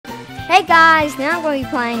Hey guys, now I'm going to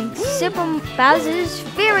be playing Super Bowser's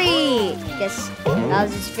Fury. Yes,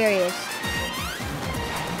 Bowser's Furious.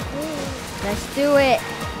 Let's do it.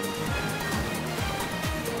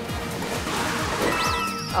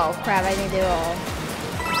 Oh crap, I didn't do it all.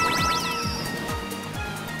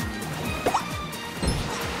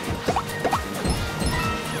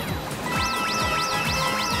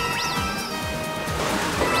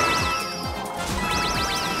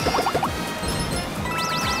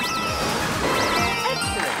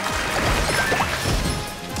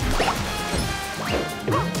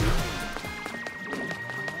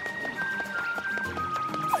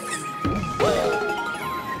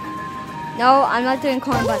 No, I'm not doing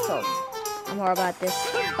corn buttons. I'm horrible at this.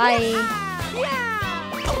 Bye.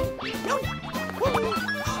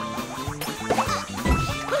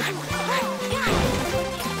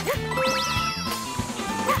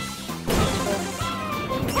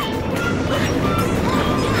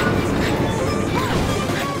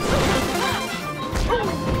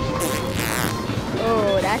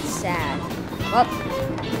 Oh, that's sad. Well,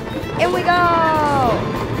 here we go.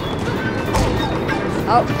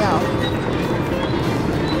 Oh, no.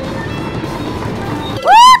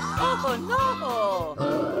 Oh no!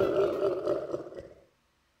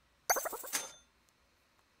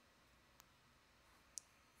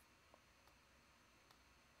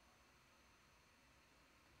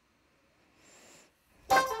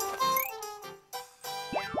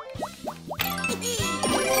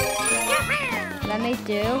 Let me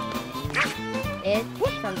do it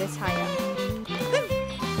from this high up.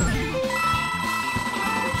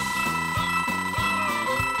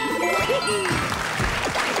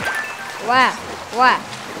 Wow, wow.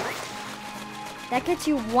 That gets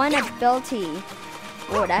you one ability.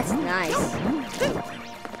 Oh, that's nice.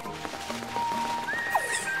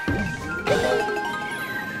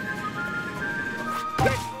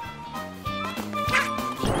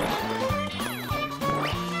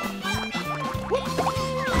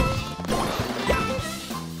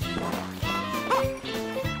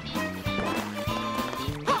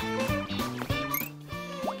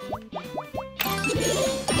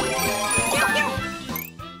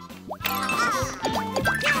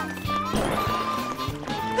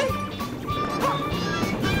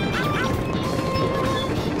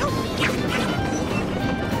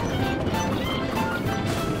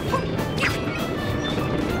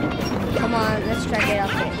 Come on, let's try to get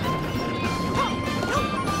up there.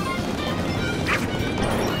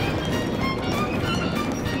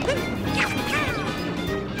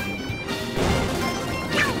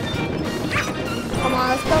 Come on,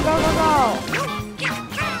 let's go, go, go, go.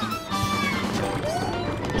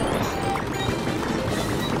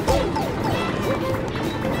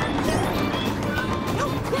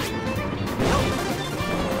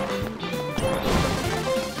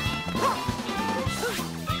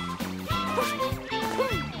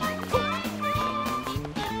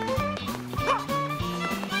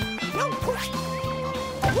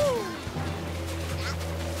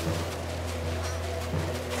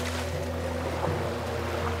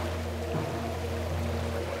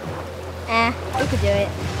 We could do it.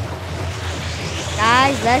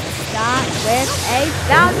 Guys, let's start with a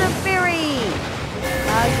Bowser Fury.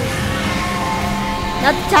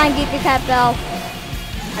 Not the time, Geeky Cat Bell.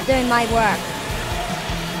 I'm doing my work.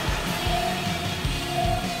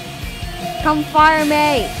 Come fire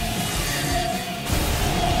me.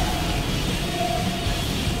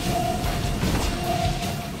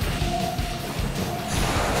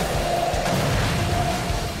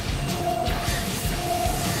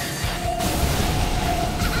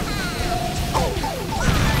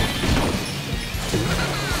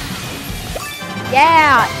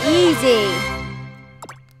 Yeah, easy.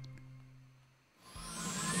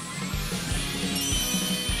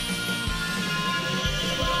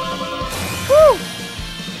 Woo.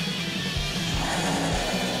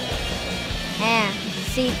 And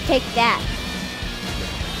see, take that.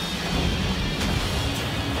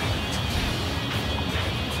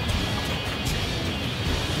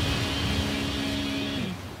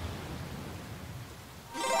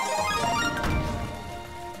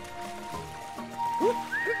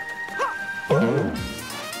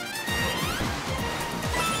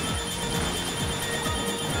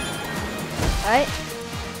 Alright.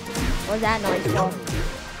 What was that noise for?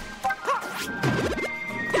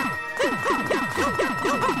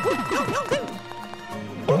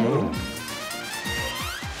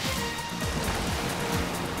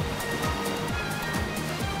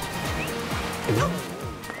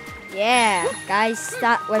 Yeah, guys,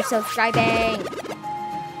 start with subscribing.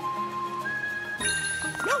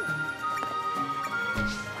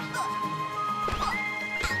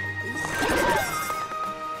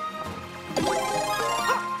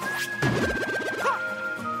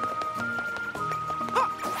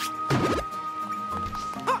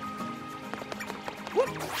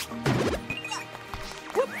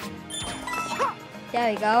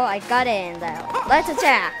 There we go. I got it in there. Let's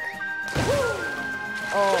attack.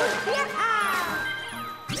 Oh.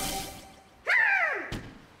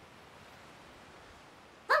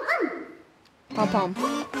 Pom pom.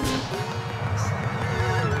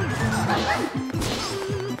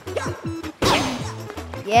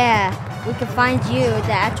 Yeah, we can find you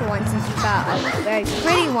the actual one since you got a very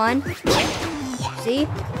pretty one. See?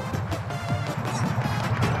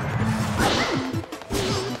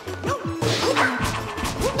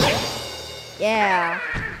 Yeah.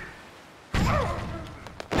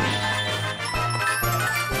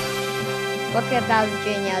 Look at Bowser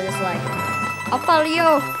Jr. just like, I'll follow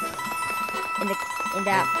you in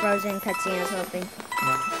that frozen cutscene or something.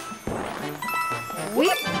 Woo!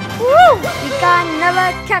 We got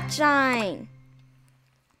another cat shine.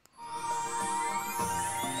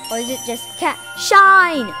 Or is it just cat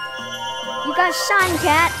shine? You got shine,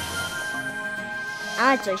 cat.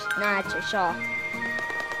 Not actually sure.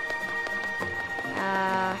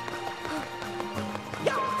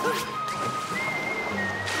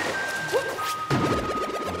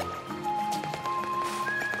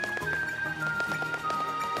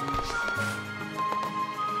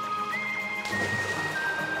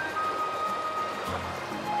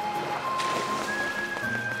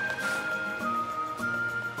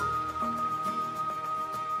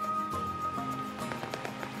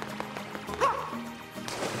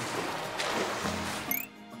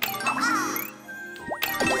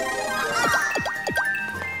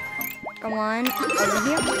 Come on, over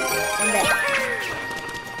here, and there.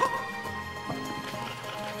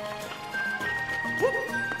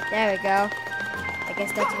 There we go. I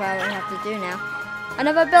guess that's what we have to do now.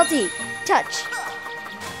 Another ability, touch.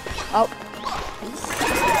 Oh.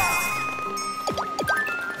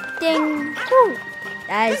 Ding. Woo.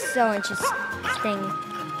 That is so interesting.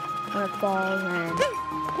 When it falls and...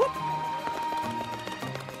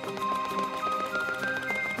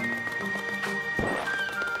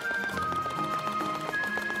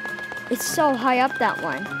 It's so high up, that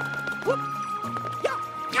one.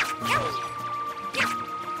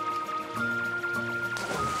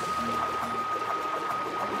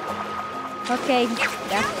 Okay,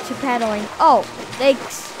 back to paddling. Oh,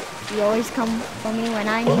 thanks. You always come for me when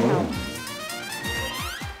I need help.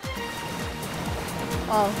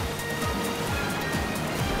 Oh.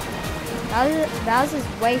 Bowser's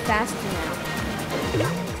way faster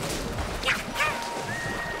now.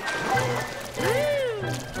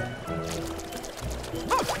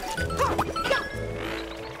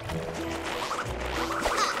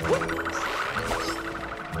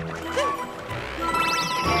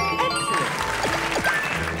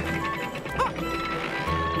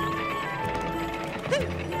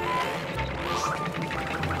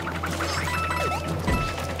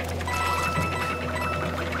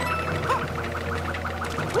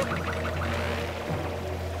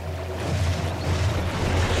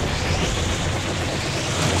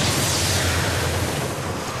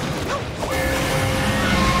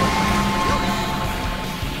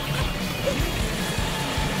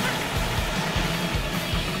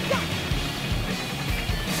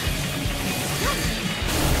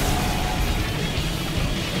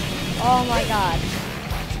 Oh my god.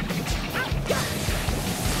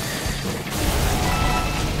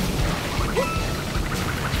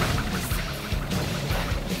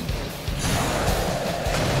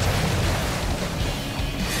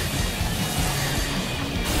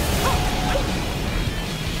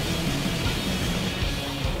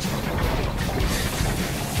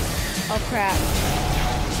 Oh crap.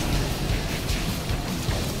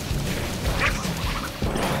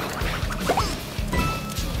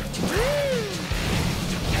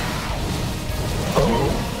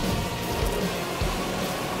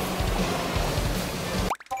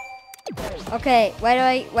 Okay, where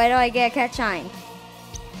do I get a cat shine?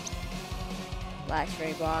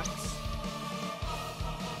 Blackberry blocks.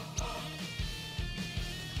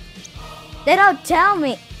 They don't tell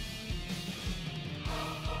me.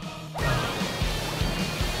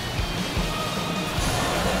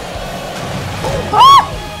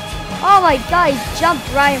 Oh my god, he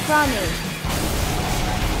jumped right in front of me.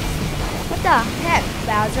 What the heck,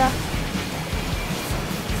 Bowser?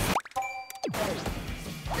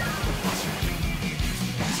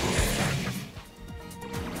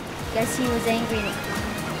 Guess he was angry.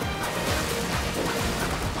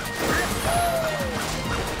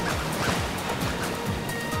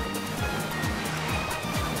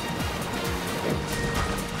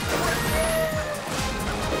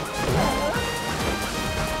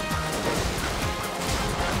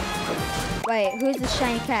 Wait, who's the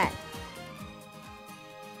shiny cat?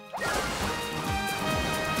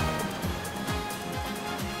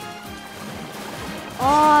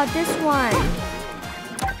 Oh, this one.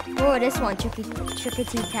 Oh, this one, Tricky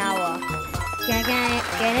Tower. Can I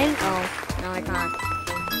get in? Oh, no, I can't.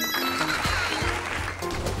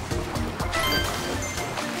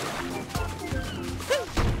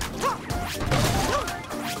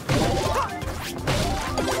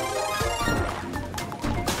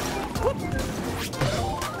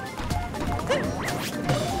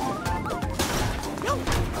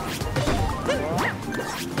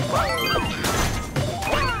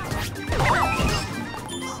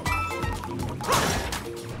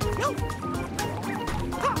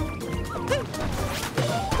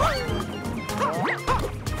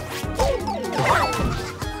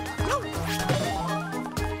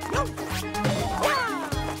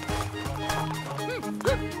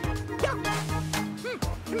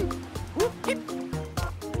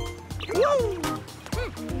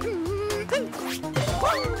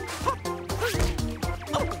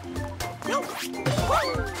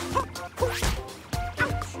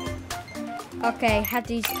 Okay, have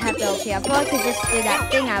to use tap ability. I probably could just do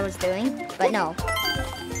that thing I was doing, but no.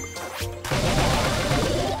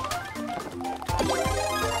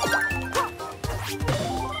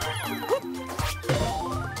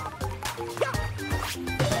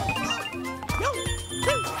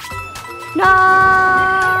 No!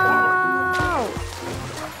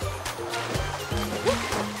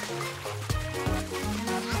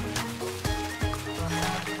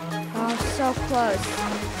 Oh, so close.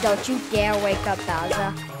 Don't you dare wake up,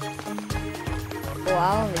 Bowser. Or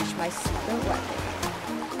I'll unleash my secret weapon.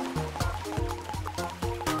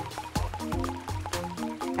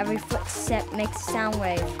 Every footstep makes a sound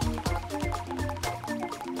wave.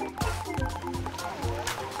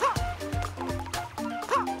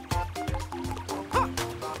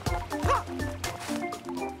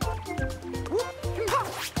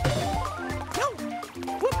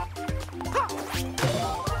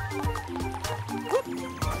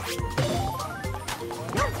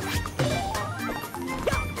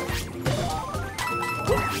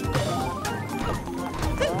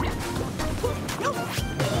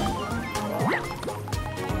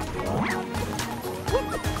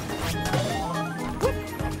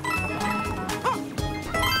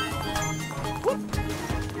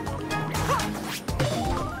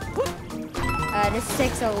 This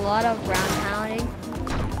takes a lot of ground pounding.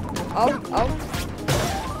 Oh.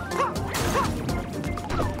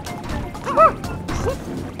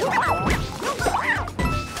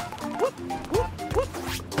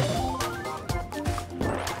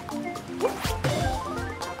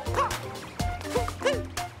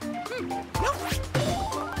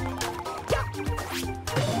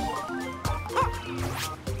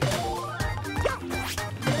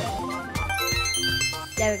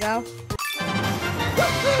 There we go.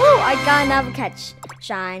 Woo! I got another catch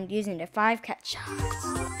shine using the 5 catch shots.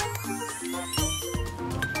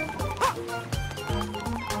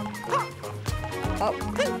 Oh.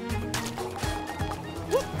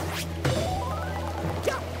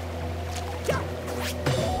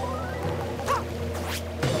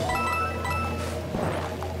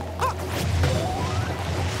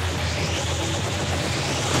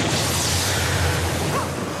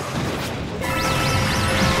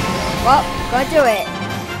 Well, go do it.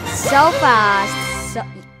 So fast.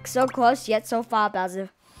 So close, yet so far, Bowser.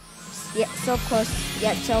 Yet so close,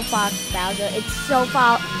 yet so far, Bowser. It's so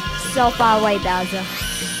far away, Bowser.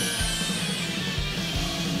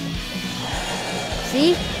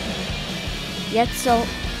 See? Yet so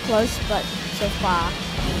close, but so far.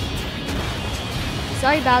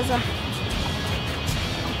 Sorry, Bowser.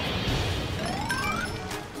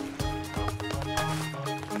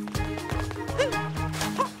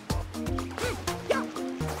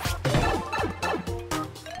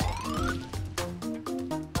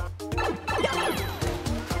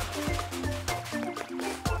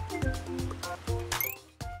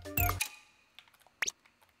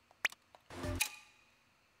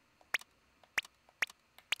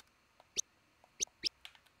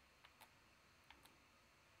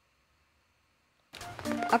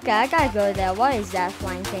 Okay, I gotta go there. What is that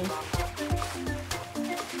flying thing?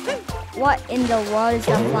 What in the world is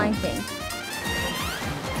that flying thing?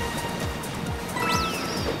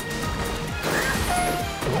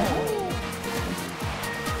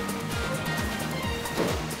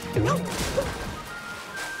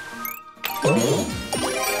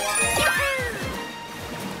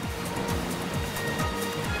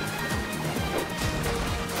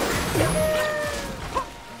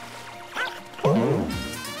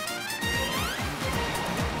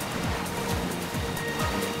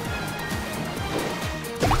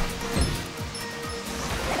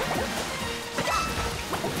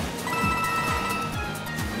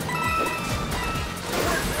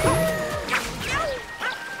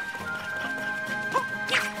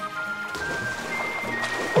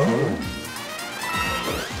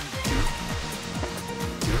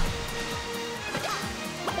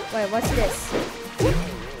 Wait, what's this?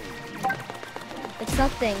 It's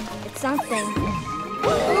something. It's something.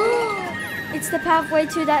 It's the pathway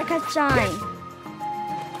to that cat shine.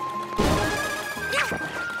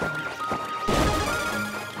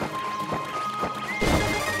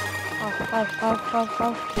 Oh.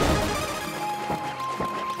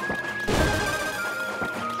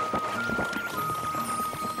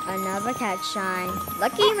 Another cat shine.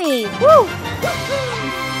 Lucky me. Woo!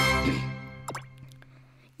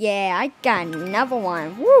 Yeah, I got another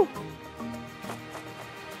one. Woo!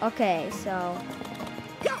 Okay, so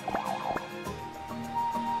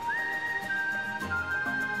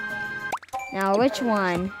now which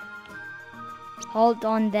one? Hold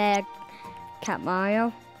on there, Cat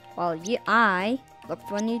Mario. While I look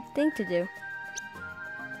for a new thing to do.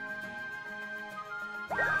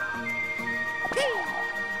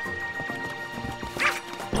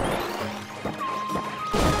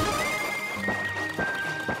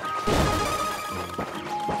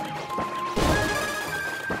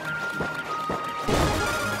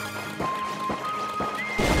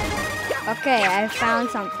 Okay, I found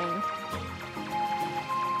something.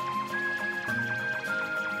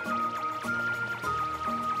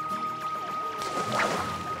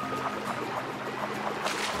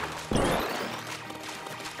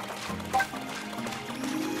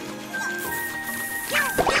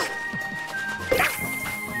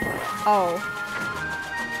 Oh.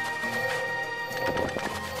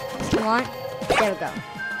 You want? There we go.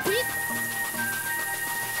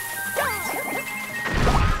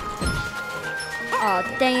 Oh,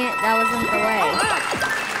 dang it, that wasn't the way.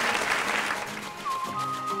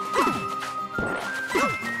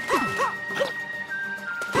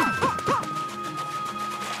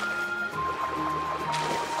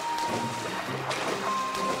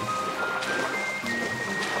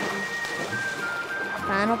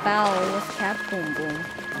 Final battle with Cat Boom Boom.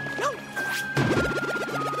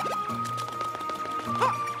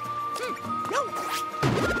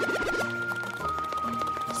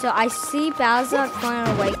 So I see Bowser going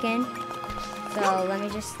to awaken. So let me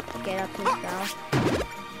just get up his bell.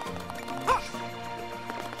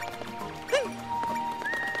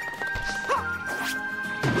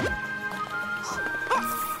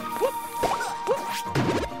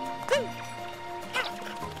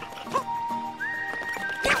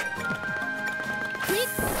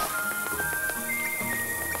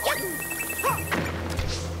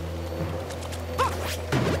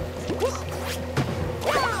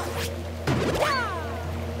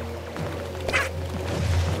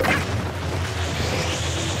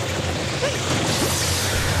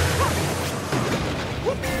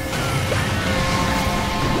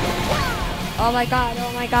 Oh my god,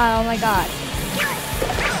 oh my god, oh my god.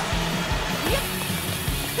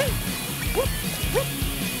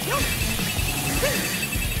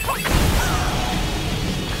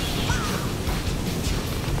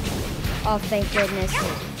 Oh, thank goodness.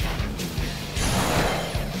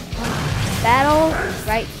 Battle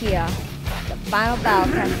right here. The final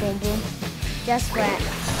battle, Cat Boom Boom. Just went.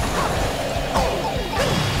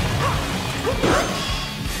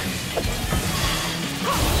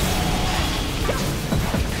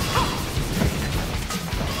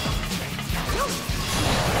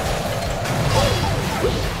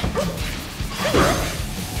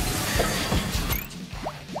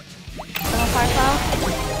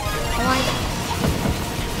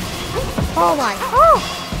 Oh my, oh!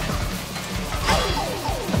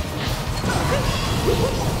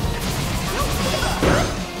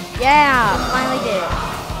 Yeah, finally did it.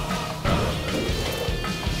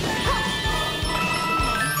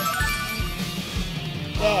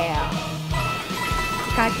 Yeah.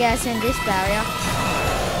 Can't get us in this barrier.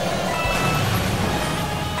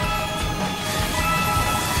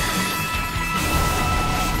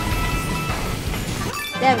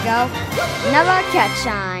 There we go. Another cat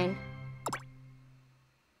shine.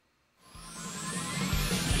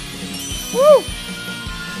 Woo!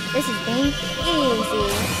 This is being easy.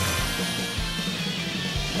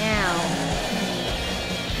 Now.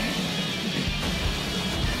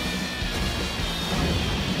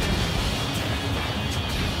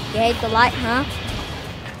 You hate the light, huh?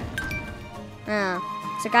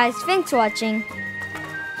 So guys, thanks for watching.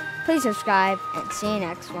 Please subscribe and see you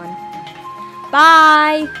next one.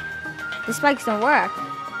 Bye! The spikes don't work.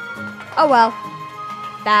 Oh well.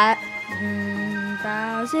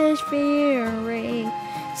 Bowser's Fury.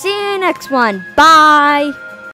 See you next one. Bye!